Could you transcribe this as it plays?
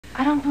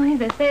I don't believe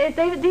this.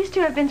 These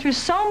two have been through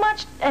so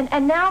much,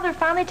 and now they're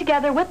finally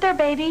together with their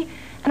baby,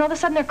 and all of a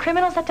sudden they're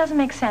criminals? That doesn't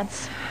make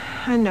sense.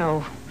 I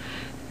know.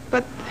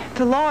 But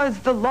the law is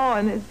the law,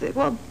 and,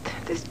 well,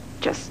 there's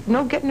just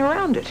no getting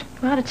around it.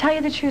 Well, to tell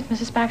you the truth,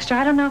 Mrs. Baxter,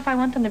 I don't know if I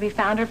want them to be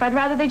found or if I'd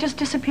rather they just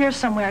disappear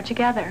somewhere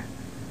together.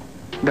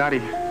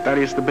 Dottie,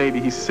 it's the baby.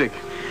 He's sick.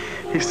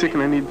 He's sick,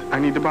 and I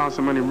need to borrow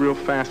some money real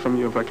fast from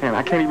you if I can.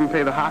 I can't even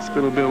pay the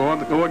hospital bill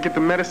or get the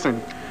medicine.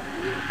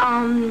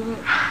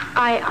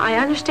 I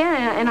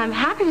understand, and I'm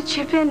happy to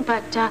chip in,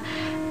 but,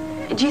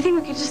 do you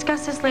think we could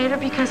discuss this later?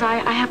 Because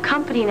I have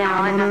company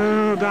now.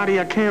 No, Dottie,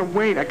 I can't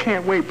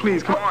wait.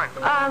 Please, come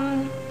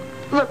on.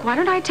 Look, why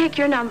don't I take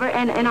your number,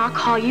 and I'll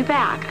call you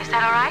back. Is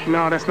that all right?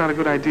 No, that's not a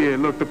good idea.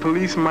 Look, the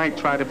police might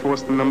try to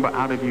force the number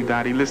out of you,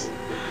 Dottie. Listen.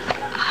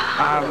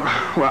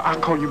 Well, I'll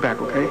call you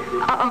back, okay?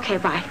 Okay,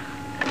 bye.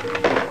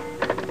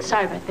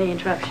 Sorry about the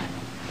interruption.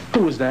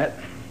 Who was that?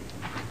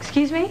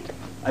 Excuse me?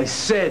 I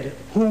said,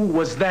 who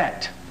was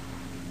that?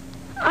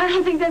 I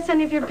don't think that's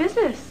any of your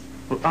business.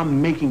 Well,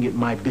 I'm making it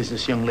my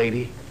business, young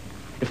lady.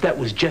 If that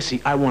was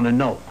Jesse, I want to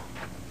know.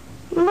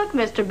 Look,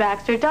 Mr.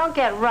 Baxter, don't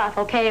get rough,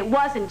 okay? It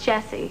wasn't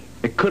Jesse.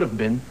 It could have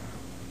been.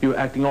 You were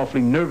acting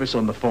awfully nervous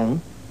on the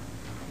phone.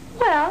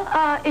 Well,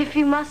 if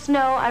you must know,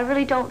 I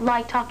really don't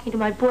like talking to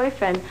my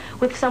boyfriend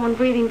with someone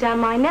breathing down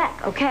my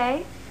neck,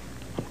 okay?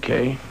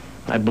 Okay,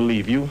 I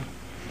believe you.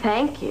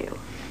 Thank you.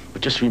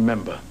 But just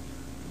remember,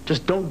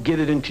 just don't get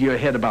it into your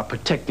head about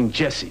protecting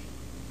Jesse.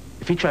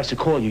 If he tries to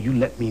call you, you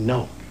let me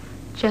know.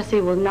 Jesse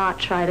will not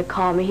try to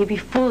call me. He'd be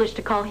foolish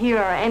to call here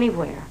or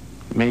anywhere.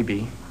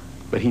 Maybe,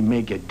 but he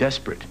may get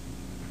desperate.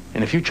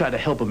 And if you try to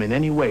help him in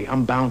any way,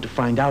 I'm bound to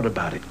find out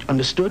about it.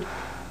 Understood?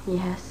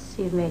 Yes,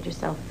 you've made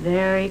yourself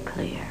very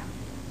clear.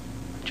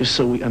 Just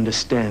so we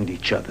understand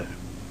each other.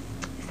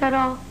 Is that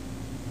all?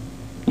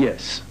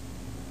 Yes,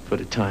 for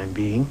the time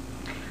being.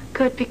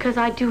 Good, because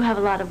I do have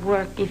a lot of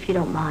work, if you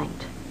don't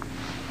mind.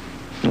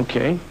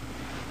 Okay,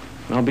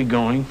 I'll be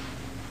going.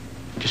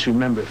 Just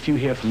remember, if you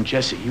hear from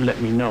Jesse, you let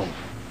me know.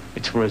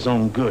 It's for his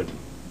own good.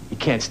 He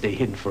can't stay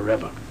hidden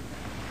forever.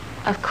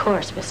 Of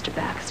course, Mr.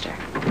 Baxter.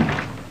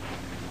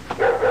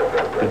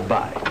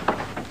 Goodbye.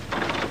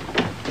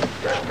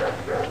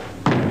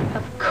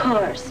 Of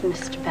course,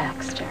 Mr.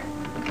 Baxter.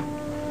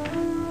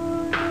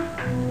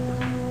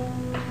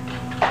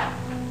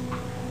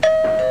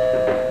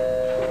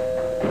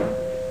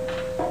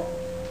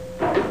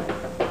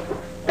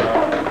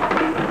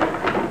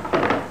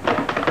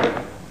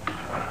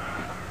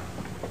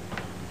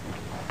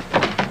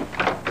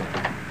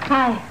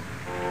 Hi.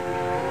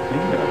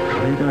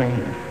 What are you doing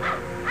here?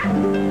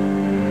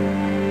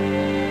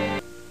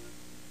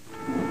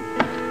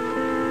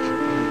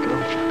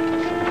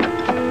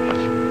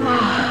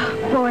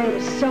 Oh, boy,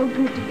 it's so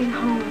good to be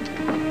home.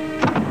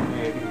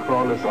 Yeah, you can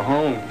call this a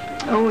home.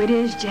 Oh, it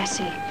is,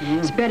 Jesse.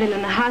 It's better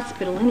than the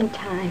hospital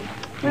anytime.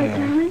 Right,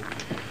 darling?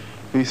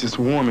 At least it's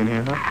warm in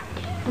here, huh?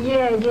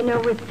 Yeah, you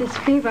know, with this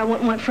fever, I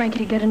wouldn't want Frankie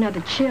to get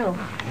another chill.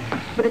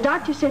 But the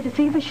doctor said the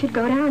fever should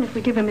go down if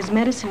we give him his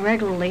medicine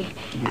regularly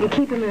and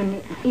keep him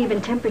in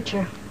even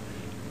temperature.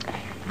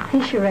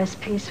 He should rest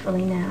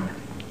peacefully now.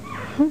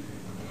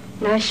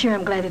 Now, sure,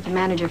 I'm glad that the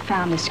manager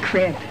found this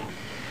crib.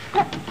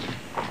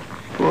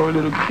 Poor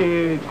little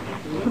kid.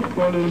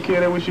 Poor little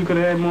kid. I wish you could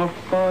have had more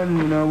fun,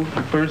 you know,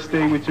 the first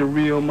day with your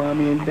real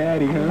mommy and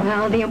daddy, huh?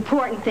 Well, the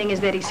important thing is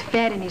that he's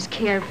fed and he's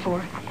cared for.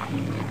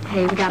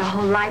 Hey, we got a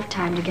whole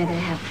lifetime together to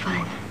have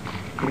fun.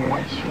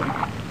 Yeah,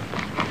 sure.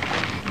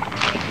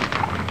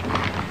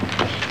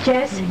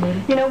 Jess,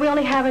 you know, we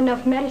only have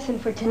enough medicine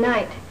for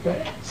tonight.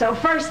 So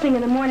first thing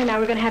in the morning now,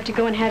 we're going to have to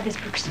go and have this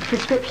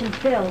prescription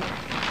filled.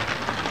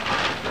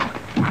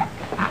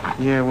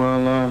 Yeah,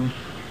 well,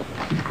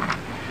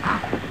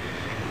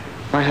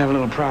 might have a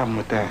little problem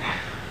with that.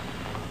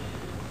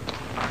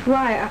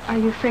 Why? Are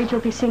you afraid you'll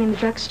be seen in the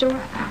drugstore?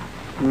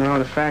 No,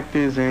 the fact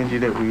is, Angie,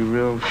 that we're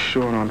real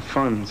short on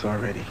funds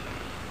already.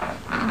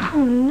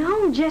 Oh,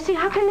 no, Jesse,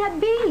 how can that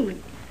be?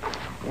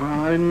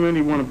 Well, I didn't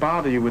really want to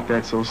bother you with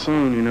that so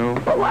soon, you know.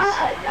 Well,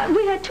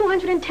 we had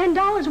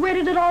 $210. Where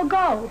did it all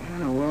go?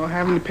 Yeah, well,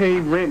 having to pay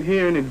rent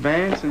here in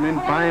advance and then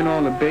buying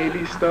all the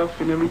baby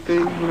stuff and everything,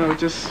 you know,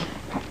 just...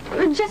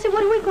 Jesse,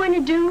 what are we going to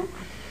do?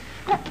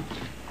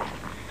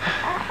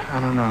 I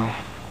don't know.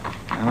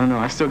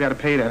 I still got to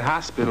pay that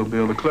hospital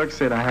bill. The clerk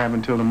said I have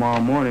until tomorrow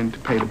morning to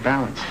pay the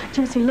balance.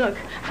 Jesse, look,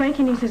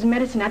 Frankie needs his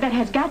medicine. Now, that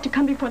has got to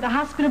come before the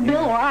hospital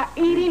bill or our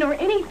eating or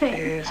anything.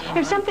 Yes,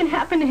 if something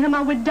happened to him,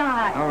 I would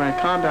die. All right,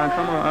 calm down.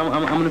 Come on.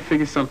 I'm going to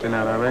figure something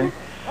out, all right?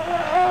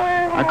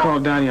 I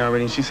called Dottie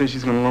already, and she said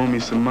she's going to loan me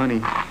some money.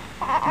 You know,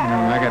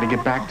 I got to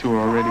get back to her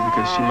already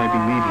because she might be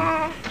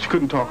leaving. She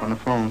couldn't talk on the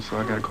phone, so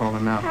I got to call her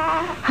now.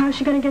 How's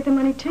she going to get the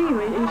money to you?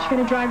 Is she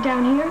going to drive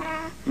down here?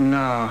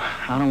 No,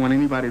 I don't want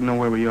anybody to know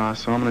where we are,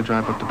 so I'm going to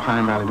drive up to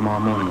Pine Valley tomorrow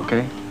morning,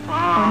 okay?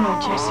 Oh, no,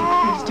 Jesse,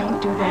 please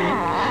don't do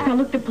that. Now,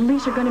 look, the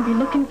police are going to be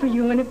looking for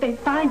you, and if they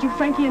find you,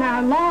 Frankie and I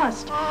are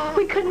lost.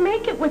 We couldn't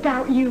make it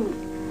without you.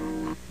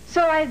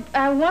 So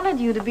I wanted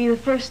you to be the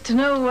first to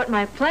know what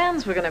my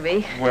plans were going to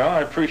be. Well,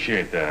 I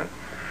appreciate that.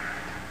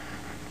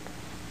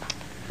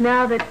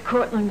 Now that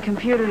Cortland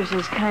Computers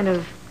is kind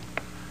of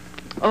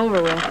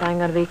over with, I'm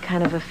going to be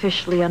kind of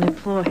officially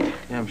unemployed.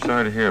 Yeah, I'm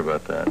sorry to hear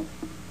about that.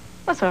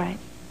 That's all right.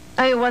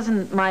 I mean, it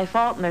wasn't my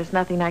fault, and there's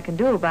nothing I can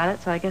do about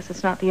it, so I guess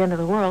it's not the end of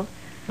the world.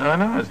 No, I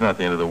know it's not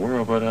the end of the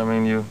world, but I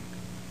mean, you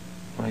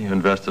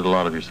invested a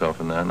lot of yourself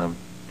in that, and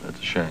that's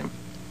a shame.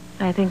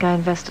 I think I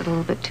invested a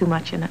little bit too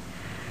much in it.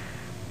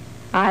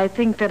 I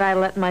think that I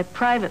let my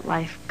private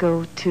life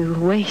go to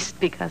waste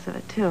because of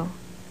it, too.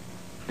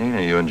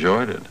 Nina, you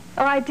enjoyed it.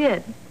 Oh, I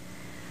did.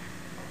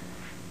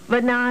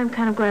 But now I'm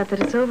kind of glad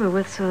that it's over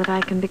with so that I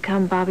can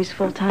become Bobby's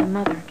full-time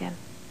mother again.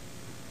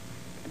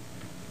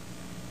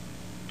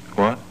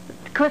 What?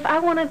 Cliff, I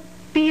want to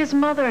be his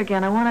mother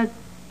again. I want to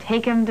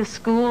take him to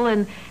school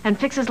and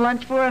fix his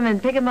lunch for him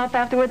and pick him up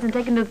afterwards and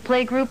take him to the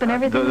play group and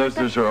everything like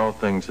that. Those are all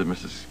things that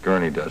Mrs.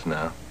 Gurney does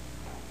now.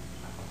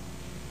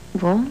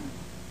 Well,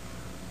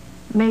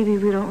 maybe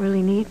we don't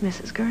really need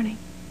Mrs. Gurney.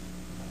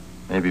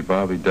 Maybe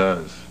Bobby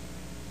does.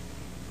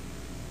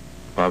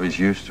 Bobby's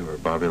used to her.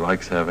 Bobby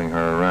likes having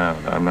her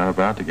around. I'm not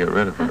about to get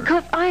rid of her.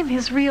 Cliff, I'm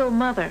his real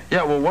mother.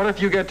 Yeah, well, what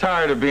if you get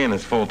tired of being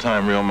his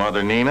full-time real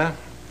mother, Nina?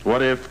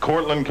 What if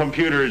Cortland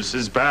Computers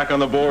is back on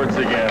the boards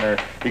again, or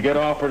you get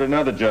offered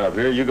another job?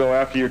 Here, you go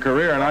after your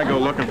career, and I go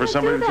looking for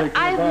somebody to take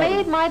care of I've Bobby.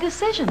 made my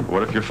decision.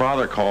 What if your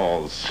father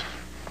calls?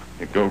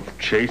 You go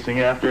chasing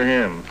after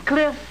him.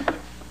 Cliff,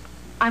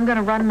 I'm going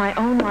to run my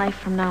own life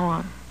from now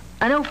on.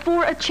 I know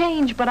for a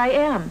change, but I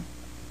am.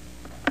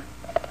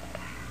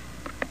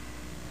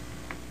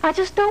 I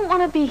just don't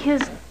want to be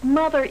his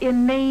mother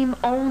in name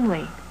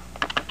only.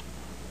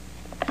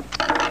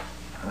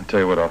 I'll tell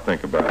you what, I'll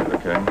think about it,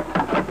 okay?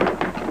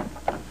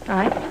 All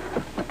right?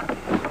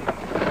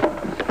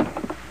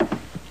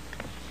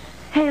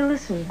 Hey,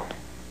 listen.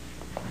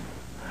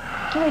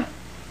 Hey,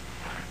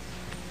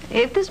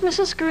 if this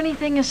Mrs. Gurney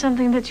thing is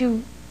something that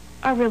you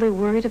are really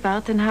worried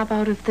about, then how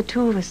about if the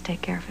two of us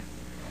take care of it?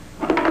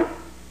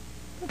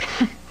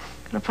 Kind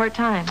of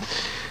part-time.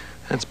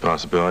 That's a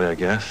possibility, I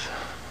guess.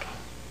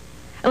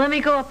 Let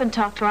me go up and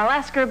talk to her. I'll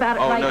ask her about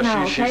it right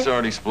now, okay? She's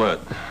already split.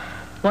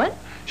 What?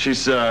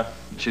 She's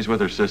with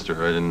her sister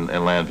right in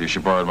Landview. She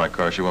borrowed my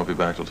car. She won't be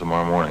back till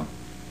tomorrow morning.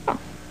 Oh.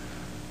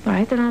 All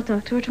right, then I'll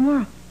talk to her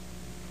tomorrow.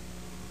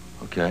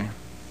 Okay.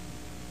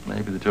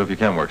 Maybe the two of you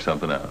can work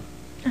something out.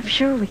 I'm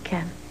sure we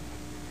can.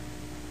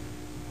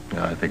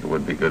 Yeah, I think it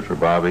would be good for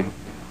Bobby,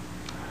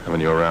 having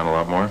you around a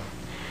lot more.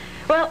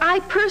 Well,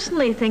 I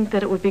personally think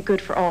that it would be good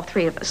for all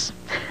three of us.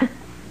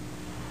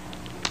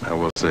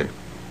 We'll see.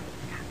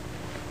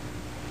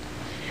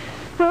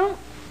 Well,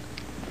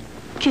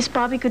 kiss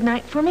Bobby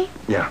goodnight for me.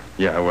 Yeah,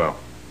 I will.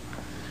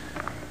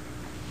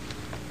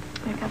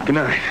 Good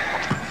night.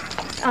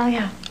 Oh,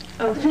 yeah.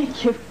 Oh,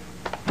 thank you.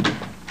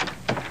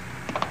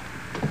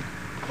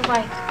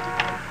 Bye-bye.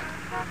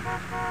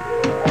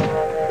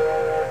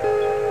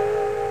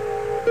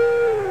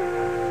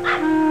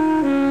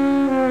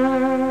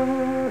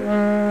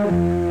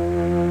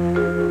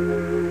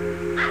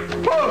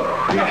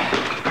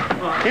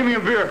 Give me a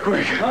beer,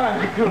 quick.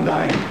 I feel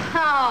dying.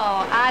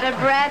 Oh, out of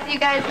breath? You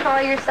guys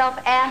call yourself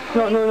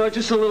athletes? No,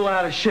 just a little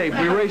out of shape.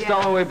 We raced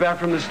all the way back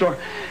from the store.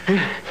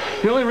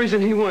 The only reason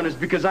he won is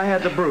because I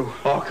had the brew.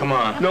 Oh, come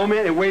on. No,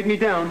 man, it weighed me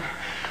down.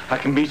 I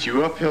can beat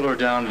you uphill or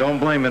down. Don't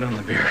blame it on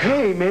the beer.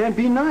 Hey, man,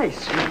 be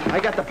nice. I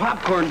got the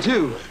popcorn,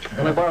 too.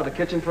 Can I borrow the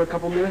kitchen for a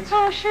couple minutes?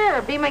 Oh,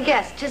 sure. Be my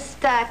guest. Just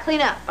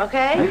clean up,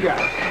 okay? You got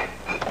it.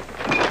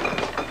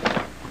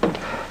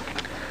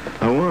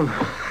 I won.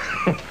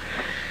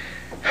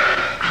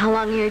 How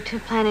long are you two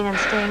planning on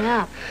staying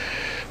up?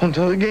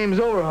 Until the game's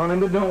over, honey,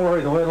 but don't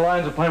worry. The way the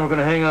Lions are playing, we're going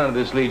to hang on to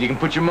this lead. You can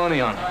put your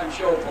money on it. Time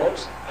show,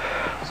 folks.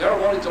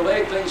 Ceremony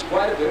delayed things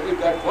quite a bit. We've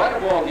got quite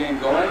a ball game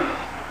going.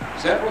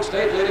 Central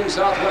State leading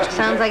Southwestern.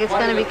 Sounds like it's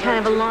going to be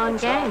kind of a long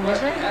game,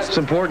 is it? It's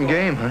an important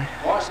game, huh?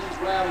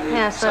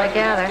 Yeah, so I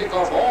gather.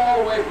 Kickoff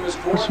all the way from his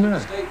What's the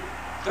matter? State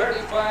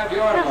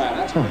 35-yard line.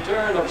 That's a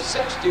return of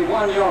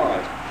 61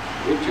 yards.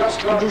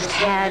 I just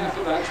had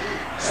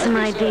some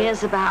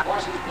ideas about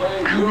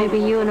how maybe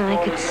you and I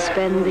could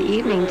spend the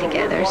evening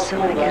together, so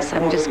I guess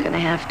I'm just going to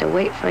have to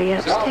wait for you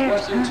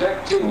upstairs,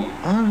 huh?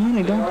 Oh,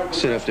 honey, don't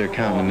sit up there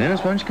counting the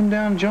minutes. Why don't you come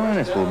down and join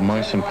us? We'll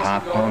munch some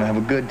popcorn, have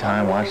a good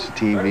time, watch the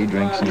TV,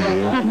 drink some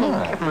beer. Come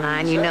on. Come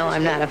on, you know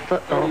I'm not a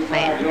football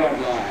fan.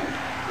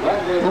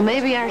 Well,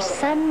 maybe our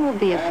son will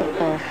be a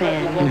football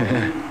fan.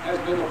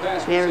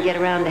 If we ever get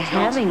around to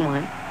having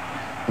one.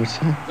 What's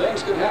that?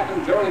 Things could happen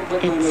very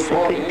quickly in It's the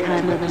ball a good game.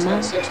 time of the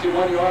month.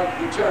 61-yard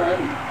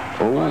return.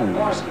 Oh. Well, in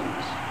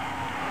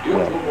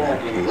that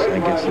case, I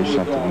guess there's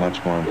something much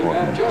more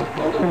important.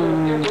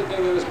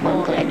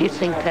 I'm glad you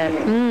think that.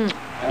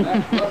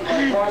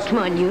 Come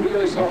on, you.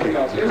 Here's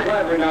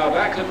Landry now,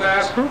 back to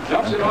pass,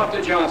 dumps it off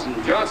to Johnson.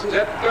 Johnson's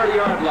at the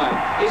 30-yard line.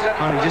 He's at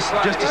the Honey, just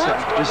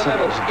a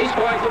second. He's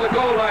going for the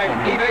goal line.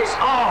 He makes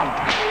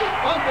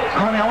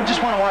Honey, I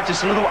just want to watch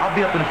this a little. I'll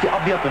be up in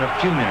a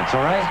few minutes,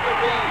 all right?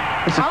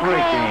 It's a great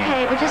game.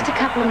 Okay, but just a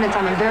couple of minutes.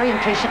 I'm a very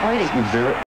impatient lady. Very